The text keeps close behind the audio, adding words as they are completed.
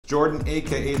Jordan,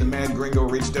 A.K.A. the Mad Gringo,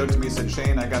 reached out to me and said,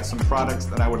 Shane, I got some products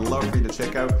that I would love for you to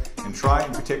check out and try,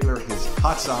 in particular his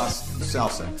hot sauce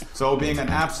salsa. So being an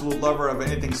absolute lover of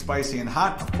anything spicy and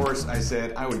hot, of course, I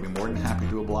said I would be more than happy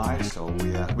to oblige. So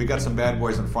we got some bad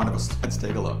boys in front of us. Let's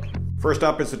take a look. First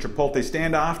up is the Chipotle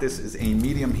standoff. This is a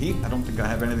medium heat. I don't think I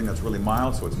have anything that's really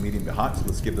mild, so it's medium to hot. So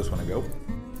let's give this one a go.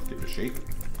 Give it a shake.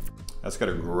 That's got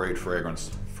a great fragrance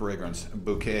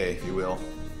bouquet, if you will.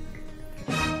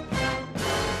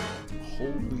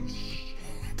 Holy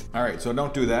shit. All right, so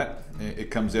don't do that.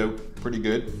 It comes out pretty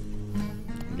good.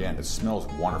 Again, it smells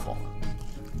wonderful.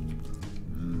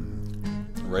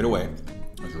 Right away,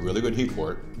 there's a really good heat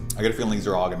for it. I get a feeling these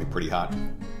are all gonna be pretty hot.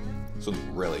 So it's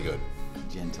really good.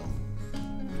 Gentle.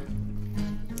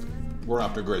 We're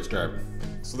off to a great start.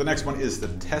 So the next one is the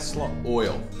Tesla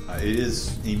oil. It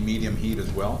is a medium heat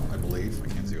as well, I believe. I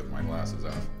can't see with my glasses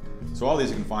off. So all these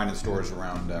you can find in stores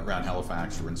around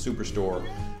Halifax, or in Superstore,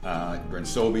 or in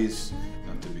Sobeys,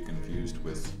 not to be confused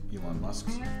with Elon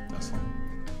Musk's Tesla.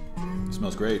 It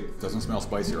smells great. Doesn't smell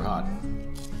spicy or hot.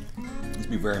 It's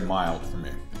be very mild for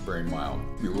me. Very mild.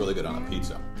 Be really good on a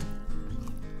pizza.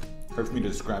 Hard for me to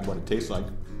describe what it tastes like.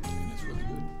 It's really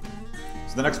good.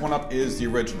 So the next one up is the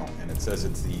original, and it says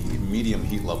it's the medium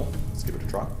heat level. Let's give it a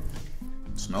try.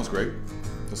 It smells great.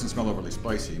 Doesn't smell overly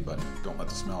spicy, but don't let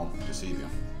the smell deceive you.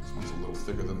 This one's a little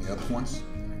thicker than the other ones.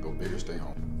 And go big or stay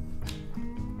home.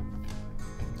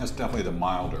 That's definitely the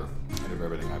milder out of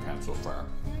everything I've had so far.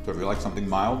 So if you like something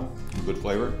mild, and good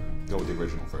flavor, go with the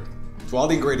original first. So all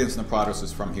the ingredients in the products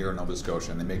is from here in Nova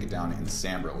Scotia, and they make it down in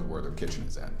Sambro, where their kitchen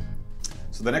is at.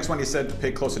 So the next one he said to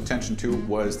pay close attention to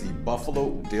was the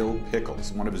Buffalo Dill Pickle.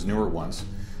 This is one of his newer ones.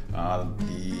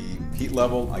 The heat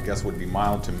level, I guess, would be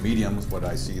mild to medium is what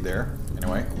I see there.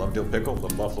 Anyway, I love dill pickle,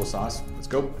 love buffalo sauce. Let's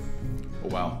go. Oh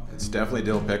wow, it's definitely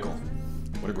dill pickle.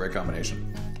 What a great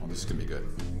combination. Oh, this is gonna be good.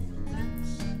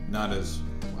 Not as,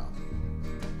 wow.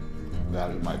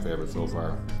 That is my favorite so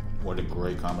far. What a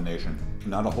great combination.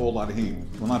 Not a whole lot of heat.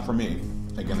 Well, not for me.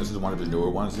 Again, this is one of his newer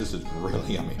ones. This is really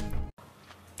yummy.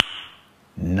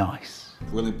 Nice.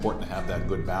 It's really important to have that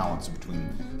good balance between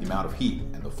the amount of heat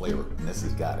and the flavor, and this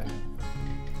has got it.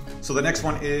 So the next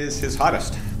one is his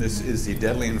hottest. This is the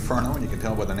Deadly Inferno, and you can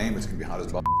tell by the name it's gonna be hot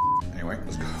as well. Anyway,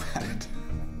 let's go at it.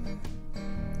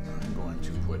 I'm going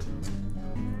to put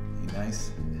a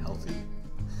nice, healthy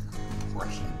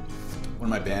portion.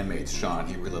 One of my bandmates, Sean,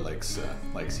 he really likes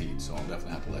heat, so I'll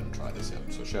definitely have to let him try this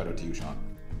out. So shout out to you, Sean.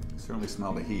 I certainly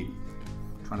smell the heat.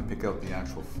 I'm trying to pick out the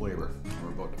actual flavor. We're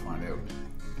about to find out.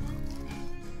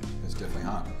 It's definitely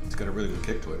hot. It's got a really good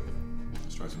kick to it.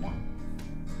 Let's try some more.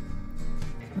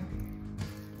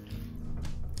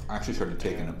 I actually started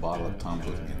taking a bottle of Tums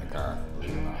with me in the car,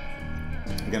 believe it or not.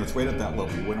 Again, it's rated that low.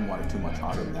 You wouldn't want it too much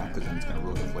hotter than that because then it's going to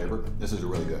ruin the flavor. This is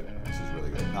really good. This is really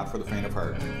good. Not for the faint of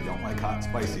heart. If you don't like hot and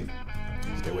spicy,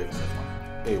 stay away from this one.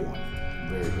 A1.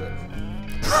 Very good.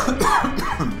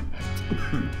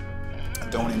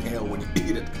 Don't inhale when you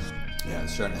eat it. Yeah,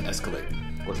 it's starting to escalate.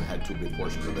 Of course, I had 2 big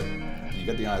portions of it. And you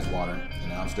get the eyes watering, and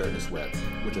now I'm starting to sweat,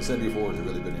 which I said before is a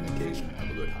really good indication of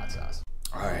a good hot sauce.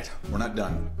 All right, we're not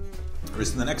done.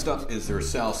 The next up is their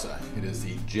salsa. It is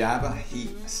the Java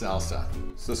Heat Salsa.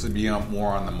 So this would be more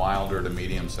on the milder to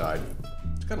medium side.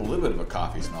 It's got a little bit of a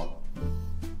coffee smell.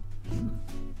 Oh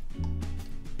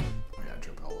yeah, it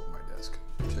dripped all over my desk.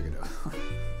 Check it out.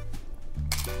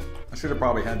 I should have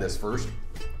probably had this first.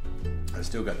 I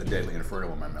still got the Deadly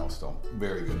Inferno in my mouth still.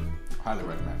 Very good. Highly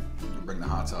recommend. You bring the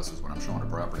hot sauces when I'm showing a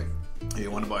property. Hey,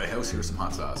 you want to buy a house? Here's some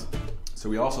hot sauce. So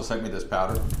he also sent me this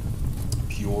powder.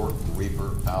 Pure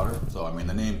Reaper powder. So I mean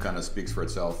the name kind of speaks for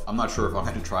itself. I'm not sure if I'm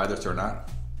going to try this or not.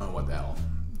 Oh, what the hell.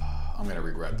 I'm going to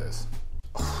regret this.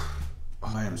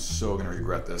 I am so going to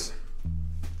regret this.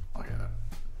 Look at that.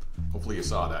 Hopefully you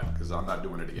saw that because I'm not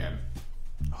doing it again.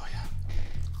 Oh yeah.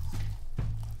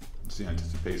 It's the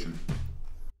anticipation.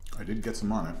 I did get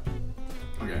some on it.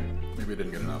 Okay, maybe I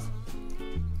didn't get enough.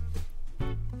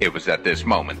 It was at this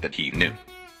moment that he knew.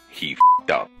 He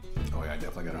f***ed up. Oh yeah, I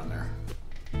definitely got on there.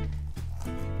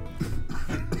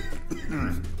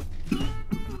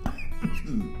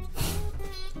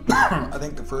 I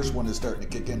think the first one is starting to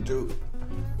kick in too.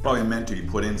 Probably meant to be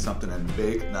put in something and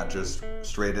baked, not just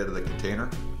straight out of the container.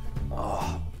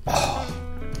 Oh.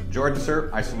 Jordan, sir,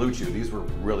 I salute you. These were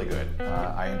really good.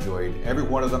 I enjoyed every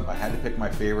one of them. I had to pick my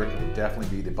favorite. It would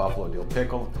definitely be the Buffalo Dill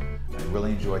Pickle. I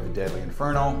really enjoyed the Deadly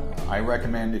Inferno. I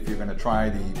recommend if you're going to try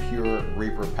the Pure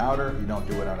Reaper powder, you don't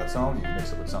do it on its own. You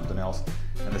mix it with something else.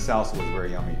 And the salsa was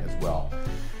very yummy as well.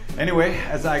 Anyway,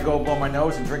 as I go blow my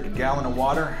nose and drink a gallon of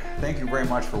water, thank you very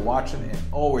much for watching, and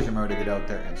always remember to get out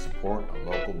there and support our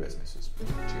local businesses.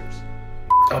 Cheers.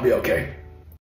 I'll be okay.